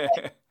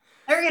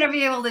 They're going to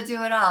be able to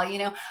do it all.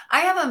 I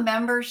have a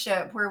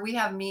membership where we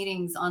have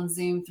meetings on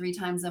Zoom 3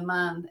 times a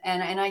month.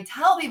 And I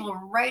tell people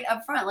right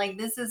up front, like,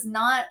 this is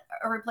not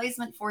a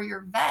replacement for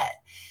your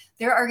vet.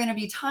 There are going to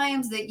be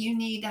times that you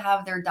need to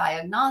have their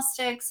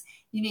diagnostics.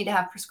 You need to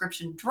have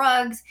prescription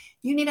drugs.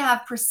 You need to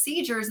have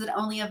procedures that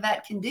only a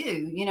vet can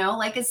do,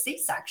 like a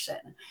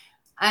C-section.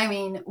 I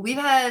mean, we've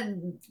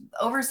had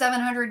over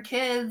 700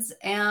 kids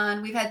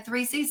and we've had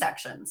 3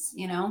 C-sections,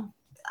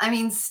 I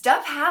mean,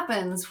 stuff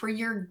happens where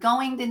you're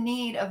going to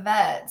need a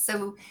vet.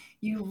 So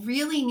you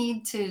really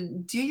need to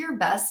do your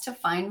best to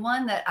find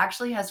one that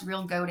actually has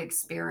real goat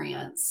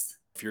experience.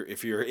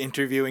 If you're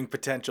interviewing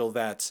potential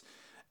vets,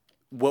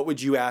 what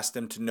would you ask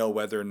them to know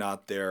whether or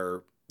not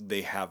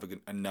they have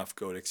enough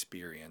goat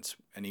experience?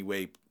 Any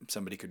way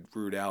somebody could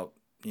root out,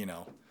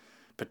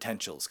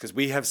 potentials? Because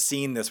we have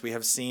seen this. We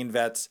have seen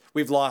vets.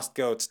 We've lost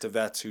goats to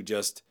vets who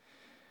just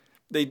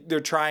they're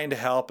trying to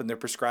help and they're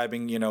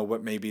prescribing,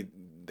 what maybe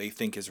they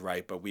think is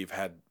right. But we've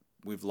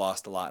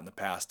lost a lot in the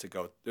past to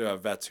goat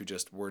vets who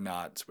just were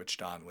not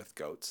switched on with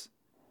goats.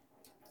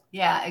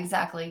 Yeah,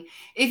 exactly.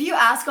 If you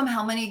ask them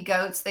how many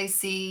goats they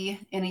see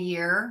in a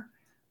year,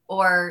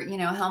 or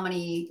how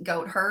many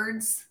goat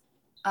herds,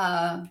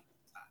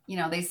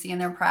 they see in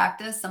their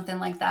practice, something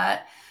like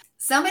that.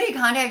 Somebody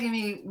contacted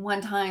me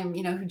one time,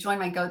 who joined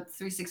my Goat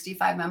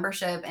 365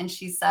 membership, and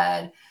she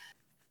said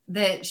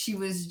that she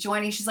was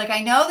joining. She's like,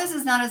 I know this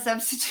is not a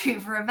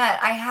substitute for a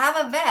vet. I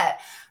have a vet,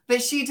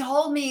 but she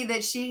told me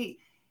that she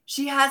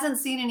hasn't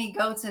seen any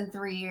goats in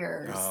 3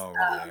 years. Oh,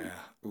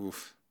 yeah.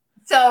 Oof.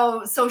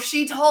 So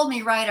she told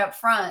me right up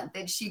front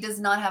that she does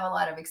not have a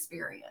lot of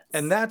experience.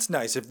 And that's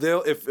nice. If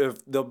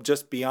they'll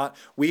just be on,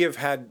 we have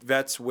had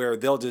vets where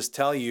they'll just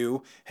tell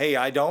you, hey,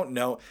 I don't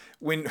know.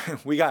 When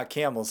we got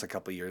camels a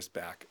couple years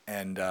back,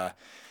 and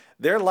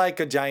they're like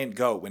a giant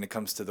goat when it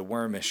comes to the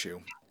worm issue.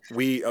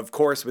 We, of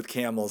course, with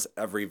camels,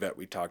 every vet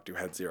we talked to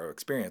had zero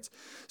experience.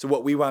 So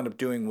what we wound up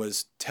doing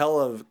was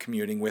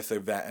telecommuting with a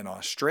vet in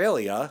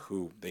Australia,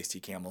 who they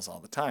see camels all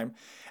the time,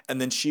 and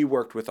then she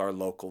worked with our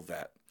local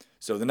vet.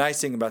 So the nice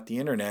thing about the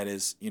internet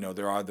is,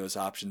 there are those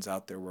options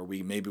out there where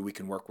maybe we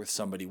can work with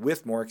somebody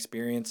with more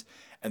experience,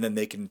 and then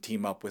they can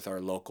team up with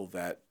our local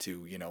vet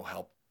to,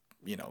 help,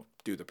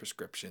 do the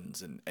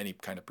prescriptions and any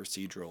kind of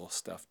procedural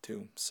stuff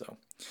too. So,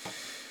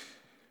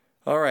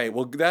 all right.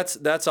 Well,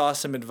 that's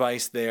awesome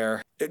advice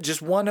there.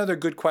 Just one other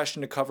good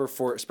question to cover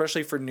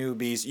especially for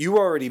newbies. You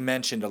already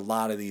mentioned a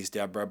lot of these,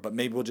 Deborah, but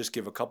maybe we'll just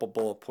give a couple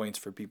bullet points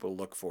for people to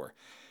look for.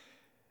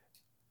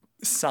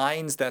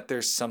 Signs that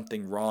there's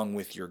something wrong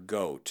with your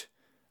goat.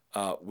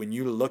 When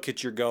you look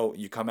at your goat,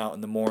 you come out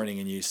in the morning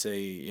and you say,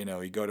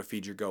 you go to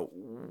feed your goat.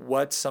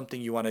 What's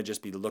something you want to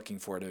just be looking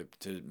for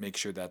to make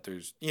sure that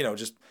there's,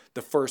 just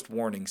the first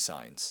warning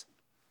signs?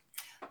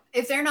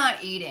 If they're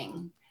not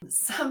eating.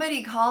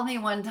 Somebody called me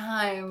one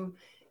time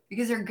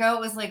because her goat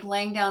was like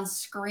laying down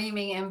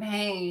screaming in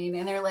pain.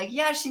 And they're like,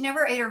 yeah, she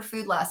never ate her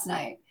food last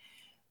night.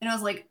 And I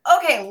was like,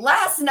 okay,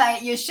 last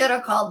night you should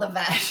have called the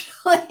vet.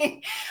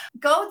 Like,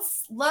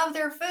 goats love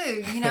their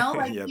food,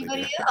 like Yeah,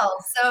 anybody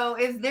else. So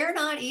if they're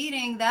not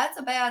eating, that's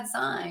a bad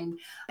sign.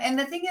 And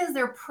the thing is,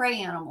 they're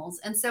prey animals.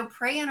 And so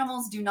prey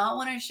animals do not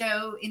want to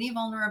show any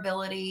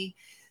vulnerability.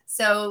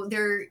 So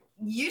they're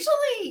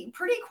usually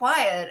pretty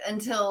quiet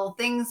until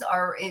things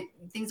are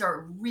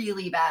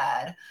really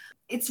bad.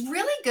 It's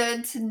really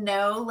good to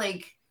know,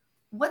 like,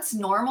 what's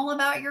normal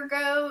about your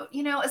goat,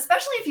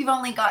 especially if you've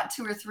only got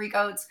 2 or 3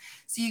 goats.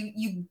 So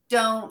you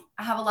don't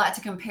have a lot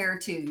to compare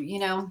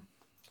to,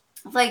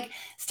 like,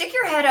 stick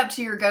your head up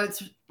to your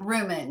goat's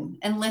rumen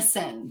and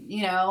listen,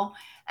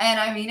 and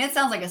I mean, it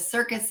sounds like a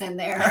circus in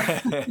there.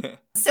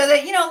 So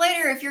that,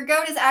 later, if your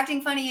goat is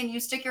acting funny and you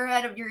stick your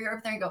head up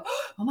there and go,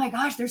 oh my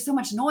gosh, there's so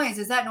much noise.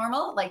 Is that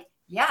normal? Like,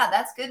 yeah,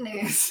 that's good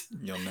news.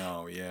 You'll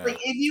know. Yeah. Like,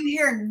 if you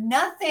hear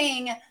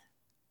nothing,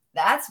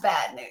 that's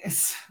bad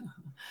news.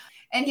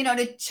 And,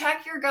 to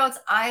check your goat's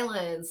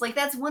eyelids, like,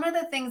 that's one of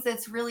the things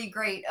that's really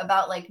great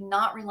about, like,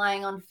 not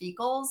relying on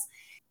fecals.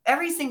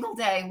 Every single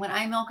day when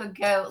I milk a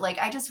goat, like,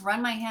 I just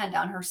run my hand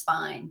down her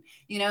spine,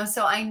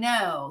 so I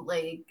know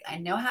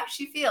how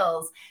she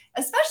feels,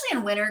 especially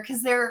in winter,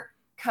 because their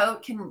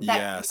coat can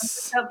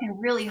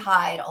really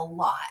hide a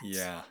lot.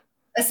 Yeah.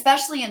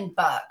 Especially in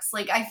bucks.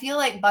 Like, I feel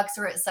like bucks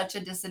are at such a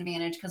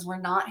disadvantage because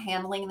we're not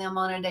handling them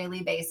on a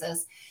daily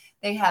basis.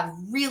 They have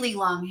really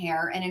long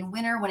hair. And in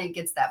winter, when it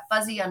gets that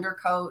fuzzy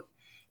undercoat,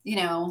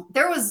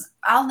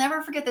 I'll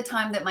never forget the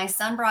time that my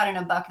son brought in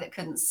a buck that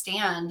couldn't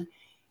stand.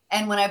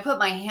 And when I put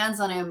my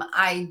hands on him,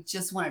 I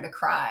just wanted to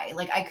cry.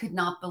 Like, I could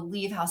not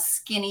believe how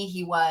skinny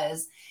he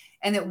was,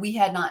 and that we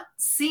had not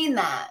seen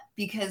that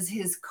because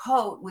his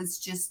coat was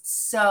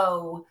just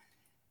so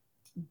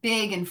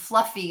big and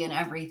fluffy and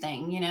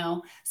everything,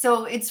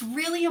 So it's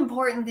really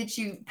important that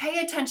you pay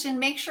attention,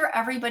 make sure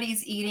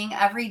everybody's eating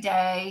every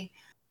day.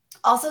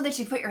 Also, that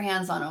you put your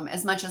hands on them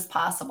as much as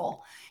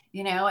possible,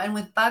 and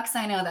with bucks,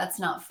 I know that's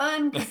not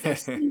fun because they're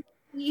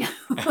sneaky.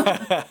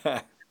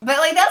 But,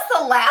 like, that's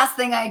the last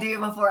thing I do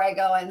before I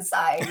go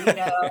inside,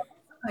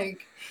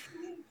 like,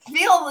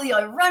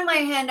 run my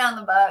hand down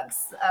the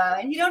bucks.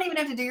 And you don't even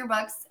have to do your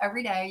bucks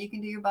every day. You can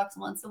do your bucks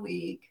once a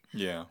week.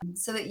 Yeah.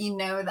 So that you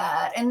know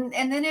that. And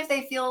then if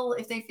they feel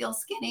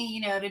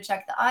skinny, to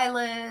check the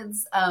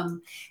eyelids.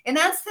 And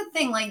that's the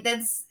thing, like,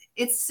 it's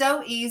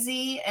so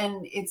easy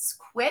and it's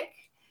quick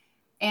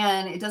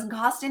and it doesn't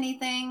cost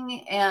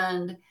anything,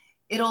 and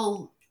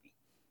you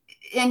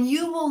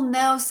will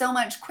know so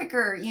much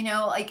quicker,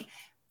 like,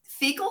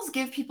 fecals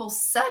give people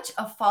such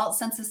a false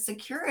sense of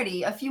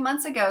security. A few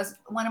months ago,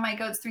 one of my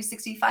Goats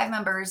 365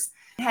 members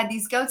had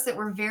these goats that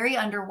were very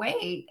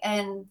underweight.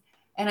 And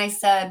I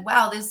said,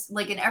 wow, this,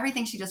 like, in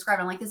everything she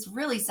described, I'm like, this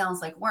really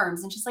sounds like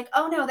worms. And she's like,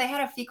 oh no, they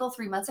had a fecal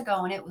 3 months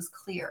ago and it was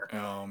clear.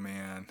 Oh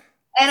man.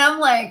 And I'm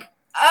like,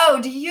 oh,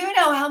 do you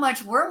know how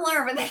much worm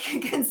larvae they can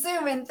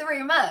consume in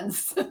 3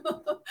 months?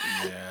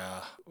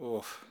 Yeah.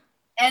 Oof.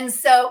 And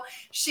so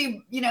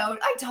she,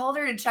 I told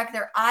her to check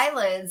their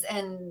eyelids,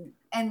 and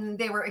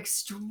they were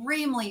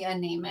extremely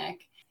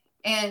anemic.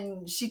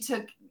 And she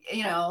took,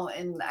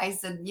 and I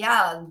said,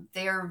 yeah,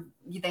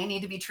 they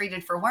need to be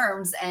treated for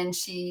worms. And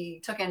she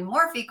took in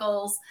more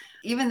fecals,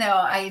 even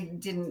though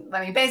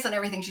based on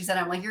everything she said,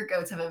 I'm like, your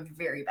goats have a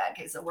very bad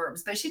case of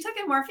worms. But she took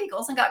in more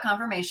fecals and got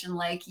confirmation,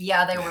 like,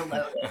 yeah, they were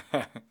loaded.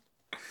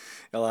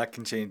 A lot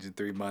can change in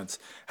 3 months.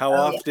 How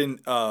Oh, yeah.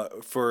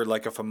 often, for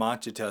like a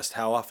FAMACHA test,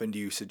 how often do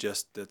you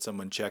suggest that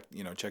someone check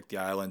the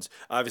islands?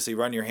 Obviously,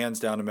 run your hands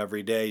down them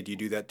every day. Do you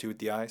do that too with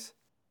the eyes?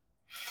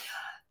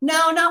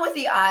 No, not with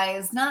the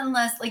eyes. Not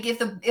unless like if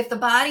the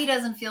body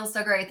doesn't feel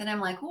so great, then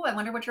I'm like, oh, I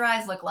wonder what your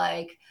eyes look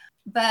like.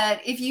 But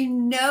if you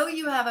know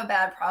you have a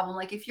bad problem,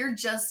 like if you're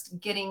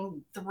just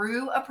getting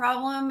through a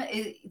problem,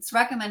 it's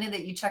recommended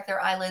that you check their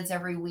eyelids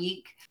every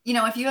week.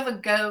 If you have a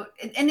goat,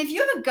 and if you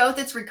have a goat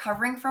that's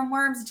recovering from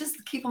worms,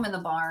 just keep them in the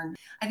barn.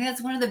 I think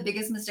that's one of the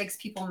biggest mistakes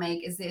people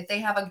make is that if they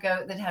have a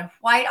goat that had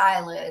white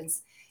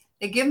eyelids,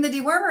 they give them the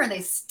dewormer and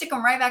they stick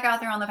them right back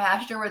out there on the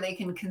pasture where they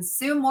can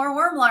consume more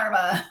worm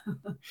larvae.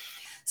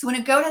 So when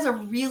a goat has a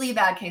really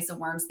bad case of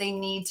worms, they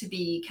need to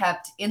be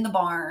kept in the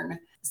barn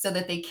so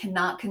that they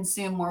cannot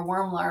consume more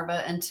worm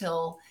larvae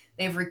until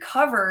they've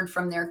recovered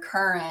from their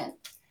current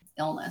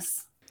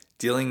illness.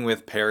 Dealing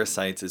with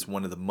parasites is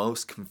one of the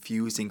most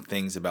confusing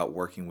things about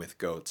working with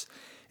goats.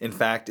 In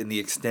fact, in the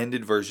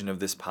extended version of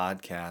this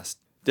podcast,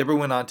 Deborah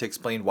went on to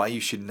explain why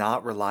you should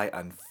not rely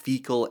on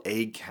fecal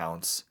egg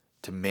counts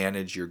to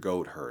manage your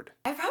goat herd.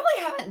 I probably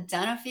haven't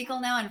done a fecal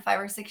now in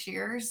 5 or 6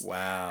 years.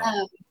 Wow.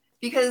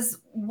 Because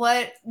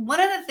one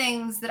of the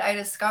things that I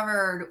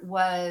discovered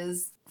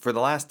was For the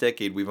last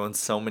decade, we've owned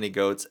so many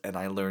goats, and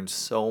I learned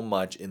so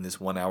much in this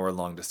 1 hour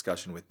long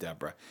discussion with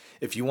Deborah.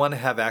 If you want to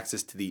have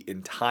access to the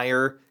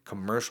entire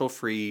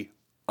commercial-free,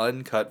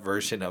 uncut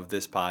version of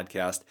this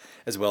podcast,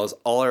 as well as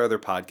all our other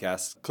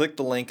podcasts, click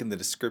the link in the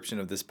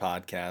description of this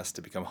podcast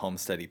to become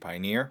Homesteady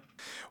Pioneer.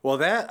 Well,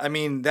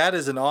 that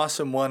is an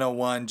awesome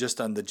 101 just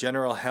on the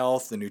general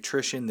health, the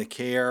nutrition, the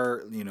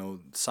care,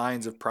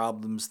 signs of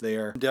problems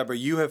there. Deborah,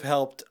 you have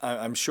helped,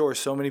 I'm sure,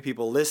 so many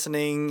people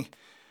listening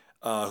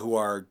who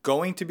are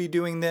going to be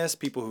doing this,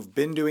 people who've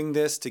been doing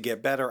this to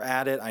get better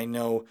at it. I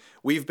know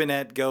we've been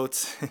at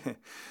goats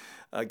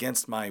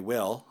against my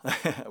will.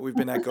 We've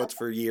been at goats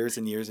for years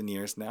and years and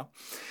years now.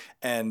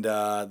 And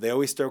they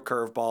always throw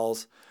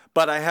curveballs.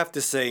 But I have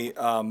to say,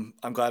 I'm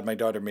glad my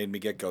daughter made me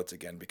get goats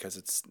again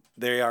because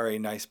they are a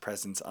nice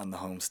presence on the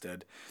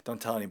homestead. Don't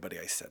tell anybody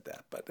I said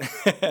that.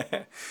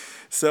 But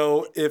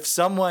so if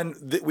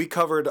we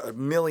covered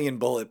 1 million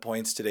bullet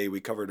points today.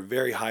 We covered a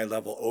very high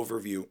level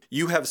overview.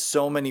 You have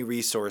so many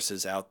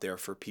resources out there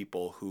for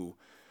people who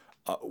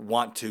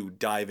want to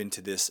dive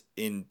into this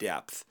in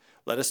depth.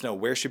 Let us know,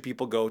 where should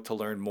people go to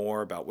learn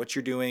more about what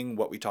you're doing,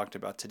 what we talked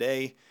about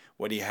today?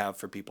 What do you have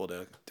for people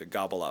to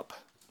gobble up?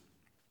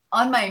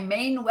 on my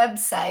main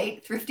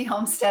website,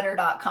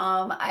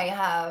 thriftyhomesteader.com, I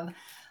have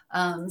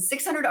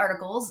 600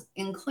 articles,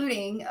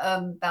 including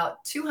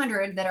about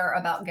 200 that are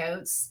about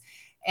goats.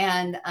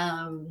 And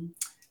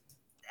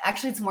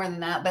actually, it's more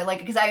than that, but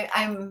because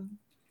I'm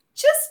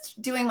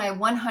just doing my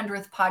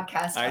 100th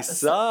podcast I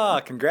episode. saw.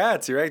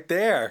 Congrats. You're right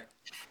there.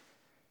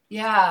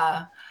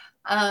 Yeah.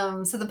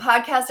 So the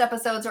podcast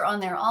episodes are on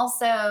there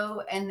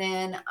also. And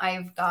then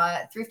I've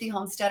got Thrifty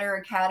Homesteader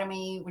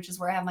Academy, which is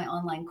where I have my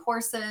online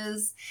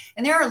courses.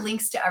 And there are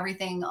links to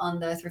everything on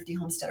the Thrifty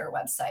Homesteader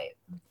website.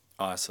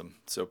 Awesome.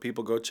 So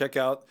people go check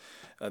out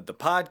the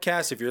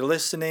podcast. If you're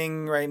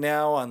listening right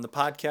now on the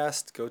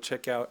podcast, go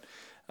check out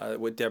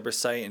what Deborah's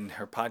site and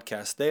her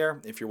podcast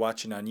there. If you're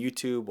watching on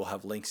YouTube, we'll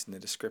have links in the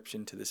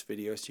description to this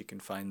video so you can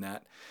find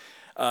that.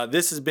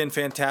 This has been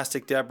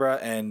fantastic, Deborah,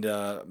 and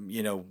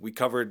we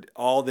covered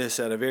all this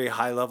at a very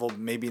high level.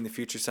 Maybe in the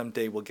future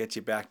someday we'll get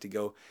you back to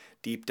go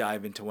deep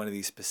dive into one of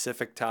these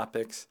specific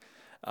topics.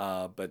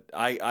 But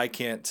I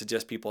can't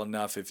suggest people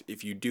enough,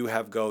 if you do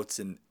have goats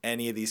and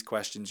any of these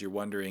questions you're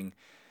wondering,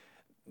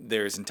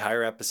 there's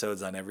entire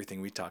episodes on everything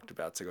we talked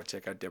about. So go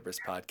check out Deborah's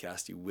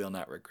podcast. You will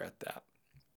not regret that.